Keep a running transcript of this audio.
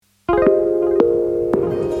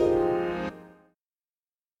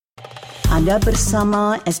Anda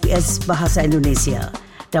bersama SBS Bahasa Indonesia.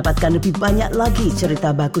 Dapatkan lebih banyak lagi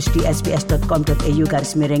cerita bagus di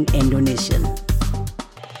sbs.com.au/Indonesian.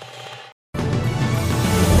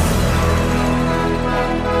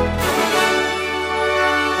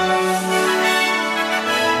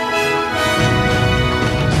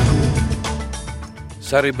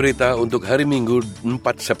 Sari berita untuk hari Minggu 4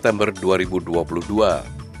 September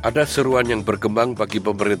 2022. Ada seruan yang berkembang bagi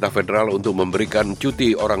pemerintah federal untuk memberikan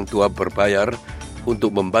cuti orang tua berbayar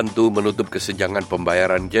untuk membantu menutup kesenjangan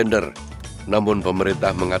pembayaran gender. Namun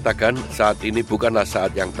pemerintah mengatakan saat ini bukanlah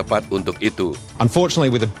saat yang tepat untuk itu. Unfortunately,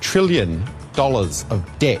 with $1 trillion of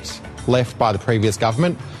debt left by the previous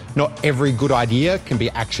government, not every good idea can be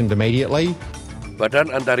actioned immediately. Badan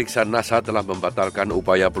Antariksa NASA telah membatalkan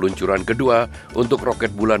upaya peluncuran kedua untuk roket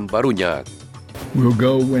bulan barunya. We'll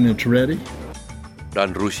go when it's ready.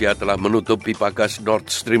 Dan Rusia telah menutup pipa gas Nord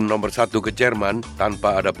Stream nomor 1 ke Jerman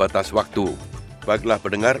tanpa ada batas waktu. Baiklah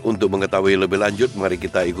pendengar, untuk mengetahui lebih lanjut, mari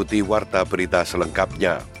kita ikuti warta berita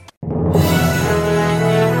selengkapnya.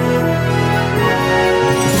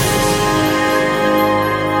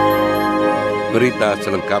 Berita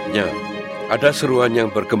selengkapnya. Ada seruan yang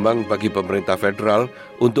berkembang bagi pemerintah federal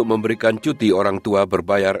untuk memberikan cuti orang tua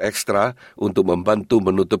berbayar ekstra untuk membantu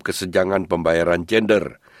menutup kesenjangan pembayaran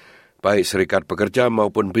gender. Baik serikat pekerja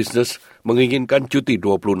maupun bisnis menginginkan cuti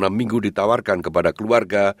 26 minggu ditawarkan kepada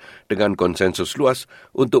keluarga dengan konsensus luas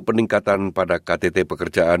untuk peningkatan pada KTT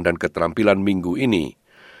pekerjaan dan keterampilan minggu ini.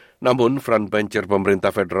 Namun, frontbencher pemerintah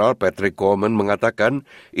federal Patrick Coleman mengatakan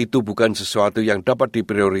itu bukan sesuatu yang dapat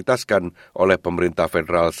diprioritaskan oleh pemerintah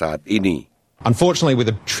federal saat ini. Unfortunately, with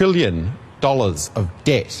 $1 trillion of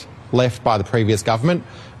debt left by the previous government,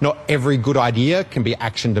 not every good idea can be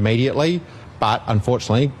actioned immediately. But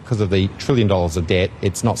unfortunately, because of the $1 trillion of debt,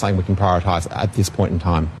 it's not something we can prioritise at this point in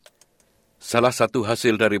time. Salah satu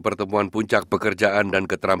hasil dari pertemuan puncak pekerjaan dan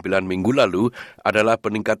keterampilan minggu lalu adalah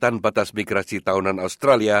peningkatan batas migrasi tahunan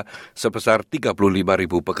Australia sebesar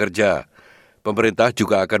 35,000 pekerja. Pemerintah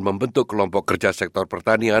juga akan membentuk kelompok kerja sektor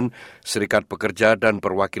pertanian, serikat pekerja dan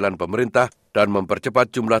perwakilan pemerintah dan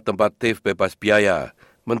mempercepat jumlah tempat TIF bebas biaya.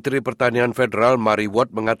 Menteri Pertanian Federal Mary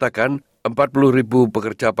Watt mengatakan 40,000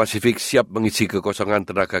 pekerja Pasifik siap mengisi kekosongan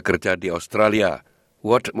tenaga kerja di Australia.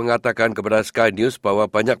 Watt mengatakan kepada Sky News bahwa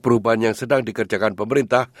banyak perubahan yang sedang dikerjakan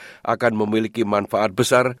pemerintah akan memiliki manfaat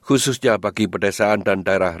besar khususnya bagi pedesaan dan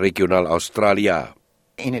daerah regional Australia.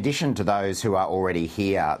 In addition to those who are already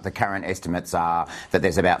here, the current estimates are that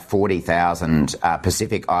there's about 40,000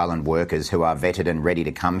 Pacific Island workers who are vetted and ready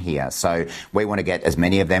to come here. So we want to get as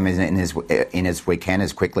many of them in as we can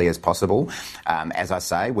as quickly as possible. As I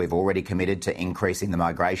say, we've already committed to increasing the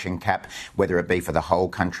migration cap, whether it be for the whole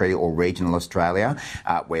country or regional Australia.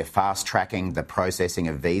 We're fast-tracking the processing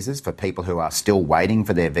of visas for people who are still waiting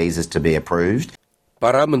for their visas to be approved.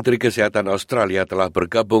 Para Menteri Kesehatan Australia telah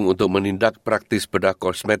bergabung untuk menindak praktis bedah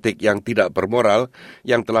kosmetik yang tidak bermoral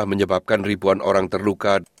yang telah menyebabkan ribuan orang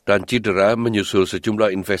terluka dan cedera menyusul sejumlah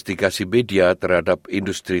investigasi media terhadap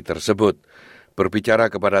industri tersebut. Berbicara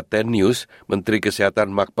kepada 10 News, Menteri Kesehatan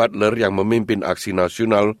Mark Butler yang memimpin aksi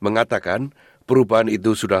nasional mengatakan perubahan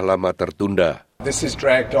itu sudah lama tertunda. This has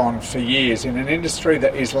dragged on for years in an industry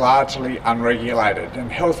that is largely unregulated, and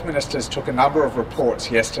health ministers took a number of reports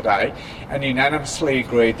yesterday and unanimously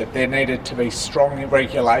agreed that there needed to be strong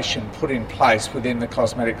regulation put in place within the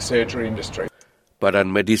cosmetic surgery industry. Badan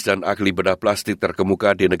medis dan ahli bedah plastik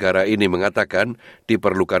terkemuka di negara ini mengatakan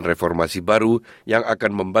diperlukan reformasi baru yang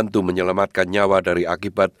akan membantu menyelamatkan nyawa dari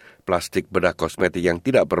akibat plastik bedah kosmetik yang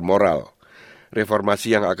tidak bermoral.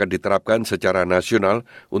 Reformasi yang akan diterapkan secara nasional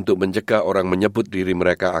untuk mencegah orang menyebut diri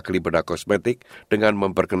mereka ahli bedah kosmetik dengan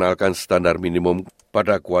memperkenalkan standar minimum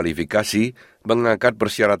pada kualifikasi, mengangkat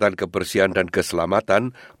persyaratan kebersihan dan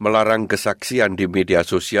keselamatan, melarang kesaksian di media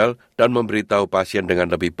sosial, dan memberitahu pasien dengan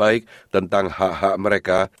lebih baik tentang hak-hak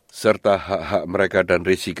mereka serta hak-hak mereka dan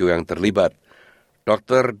risiko yang terlibat.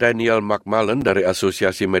 Dr. Daniel McMullen dari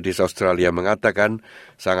Asosiasi Medis Australia mengatakan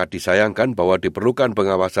sangat disayangkan bahwa diperlukan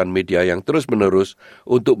pengawasan media yang terus-menerus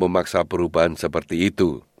untuk memaksa perubahan seperti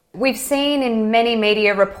itu. We've seen in many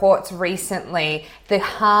media reports recently the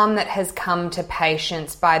harm that has come to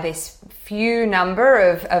patients by this few number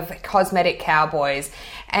of cosmetic cowboys.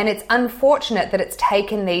 And it's unfortunate that it's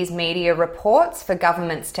taken these media reports for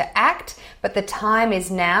governments to act, but the time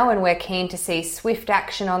is now and we're keen to see swift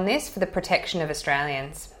action on this for the protection of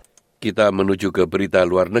Australians. Kita menuju ke berita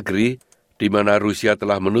luar negeri. di mana Rusia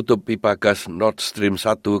telah menutup pipa gas Nord Stream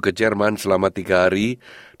 1 ke Jerman selama 3 hari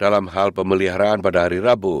dalam hal pemeliharaan pada hari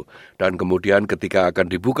Rabu, dan kemudian ketika akan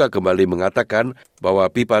dibuka kembali mengatakan bahwa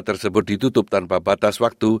pipa tersebut ditutup tanpa batas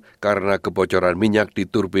waktu karena kebocoran minyak di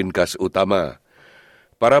turbin gas utama.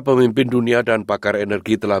 Para pemimpin dunia dan pakar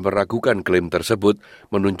energi telah meragukan klaim tersebut,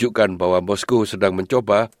 menunjukkan bahwa Moskow sedang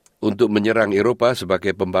mencoba untuk menyerang Eropa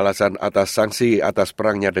sebagai pembalasan atas sanksi atas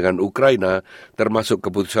perangnya dengan Ukraina, termasuk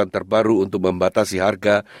keputusan terbaru untuk membatasi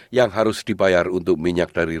harga yang harus dibayar untuk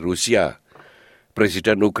minyak dari Rusia.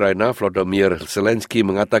 Presiden Ukraina Volodymyr Zelensky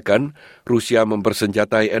mengatakan Rusia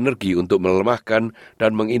mempersenjatai energi untuk melemahkan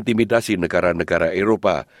dan mengintimidasi negara-negara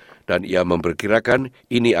Eropa, dan ia memperkirakan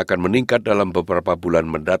ini akan meningkat dalam beberapa bulan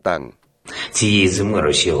mendatang. This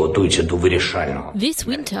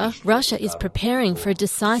winter, Russia is preparing for a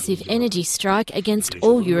decisive energy strike against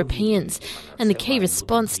all Europeans, and the key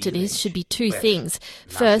response to this should be two things.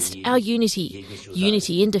 First, our unity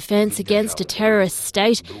in defence against a terrorist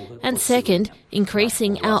state, and second,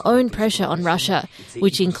 increasing our own pressure on Russia,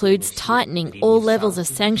 which includes tightening all levels of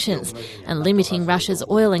sanctions and limiting Russia's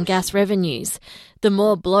oil and gas revenues. The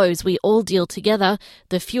more blows we all deal together,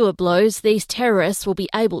 the fewer blows these terrorists will be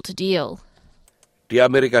able to deal. Di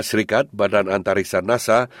Amerika Serikat, Badan Antariksa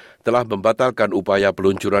NASA telah membatalkan upaya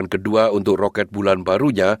peluncuran kedua untuk roket bulan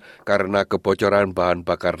barunya karena kebocoran bahan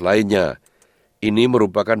bakar lainnya. Ini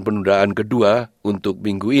merupakan penundaan kedua untuk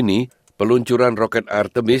minggu ini, peluncuran roket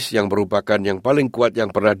Artemis yang merupakan yang paling kuat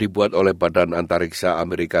yang pernah dibuat oleh Badan Antariksa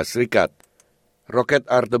Amerika Serikat. Roket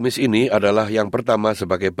Artemis ini adalah yang pertama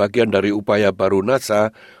sebagai bagian dari upaya baru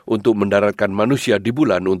NASA untuk mendaratkan manusia di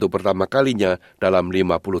bulan untuk pertama kalinya dalam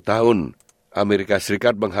 50 tahun. Amerika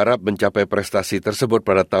Serikat mengharap mencapai prestasi tersebut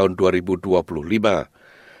pada tahun 2025.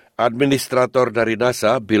 Administrator dari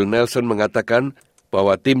NASA, Bill Nelson, mengatakan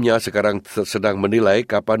bahwa timnya sekarang sedang menilai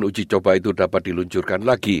kapan uji coba itu dapat diluncurkan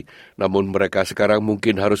lagi, namun mereka sekarang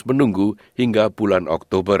mungkin harus menunggu hingga bulan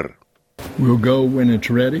Oktober. We'll go when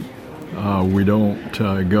it's ready. We don't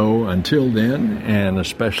go until then, and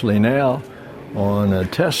especially now on a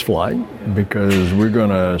test flight, because we're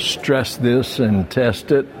going to stress this and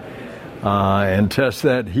test it, and test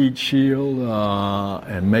that heat shield,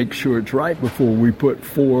 and make sure it's right before we put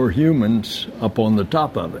 4 humans up on the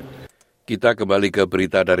top of it. Kita kembali ke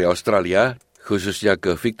berita dari Australia, khususnya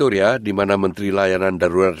ke Victoria, di mana Menteri Layanan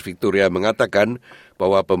Darurat Victoria mengatakan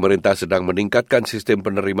bahwa pemerintah sedang meningkatkan sistem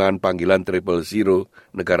penerimaan panggilan 000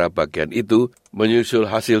 negara bagian itu, menyusul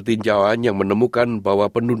hasil tinjauan yang menemukan bahwa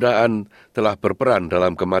penundaan telah berperan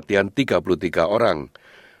dalam kematian 33 orang.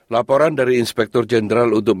 Laporan dari Inspektur Jenderal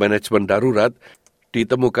untuk Manajemen Darurat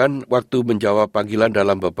ditemukan waktu menjawab panggilan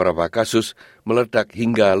dalam beberapa kasus meledak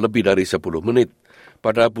hingga lebih dari 10 menit.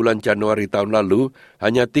 Pada bulan Januari tahun lalu,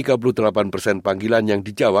 hanya 38% panggilan yang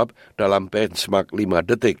dijawab dalam benchmark 5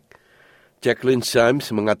 detik. Jacqueline Symes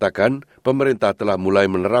mengatakan pemerintah telah mulai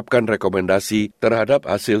menerapkan rekomendasi terhadap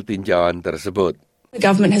hasil tinjauan tersebut. The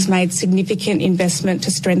government has made significant investment to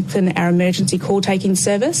strengthen our emergency call-taking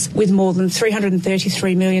service with more than $333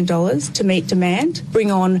 million to meet demand, bring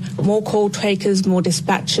on more call takers, more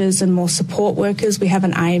dispatchers and more support workers. We have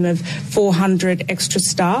an aim of 400 extra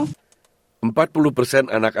staff. 40%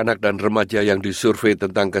 anak-anak dan remaja yang disurvei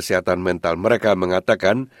tentang kesehatan mental mereka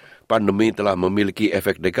mengatakan pandemi telah memiliki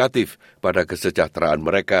efek negatif pada kesejahteraan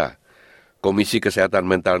mereka. Komisi Kesehatan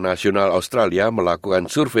Mental Nasional Australia melakukan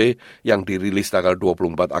survei yang dirilis tanggal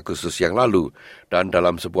 24 Agustus yang lalu, dan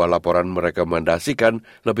dalam sebuah laporan merekomendasikan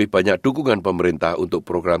lebih banyak dukungan pemerintah untuk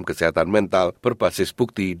program kesehatan mental berbasis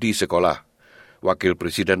bukti di sekolah. Wakil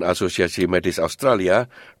Presiden Asosiasi Medis Australia,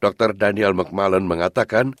 Dr. Daniel McMullen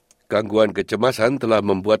mengatakan, gangguan kecemasan telah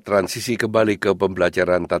membuat transisi kembali ke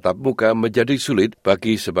pembelajaran tatap muka menjadi sulit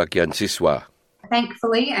bagi sebagian siswa.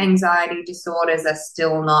 Thankfully, anxiety disorders are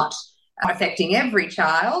still not affecting every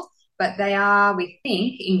child, but they are, we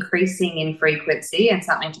think, increasing in frequency and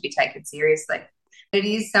something to be taken seriously. It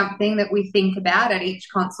is something that we think about at each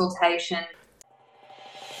consultation.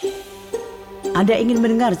 Anda ingin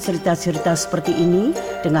mendengar cerita-cerita seperti ini?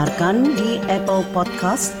 Dengarkan di Apple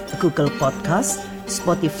Podcast, Google Podcast,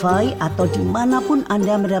 Spotify, atau dimanapun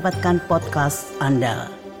Anda mendapatkan podcast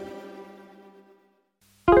Anda.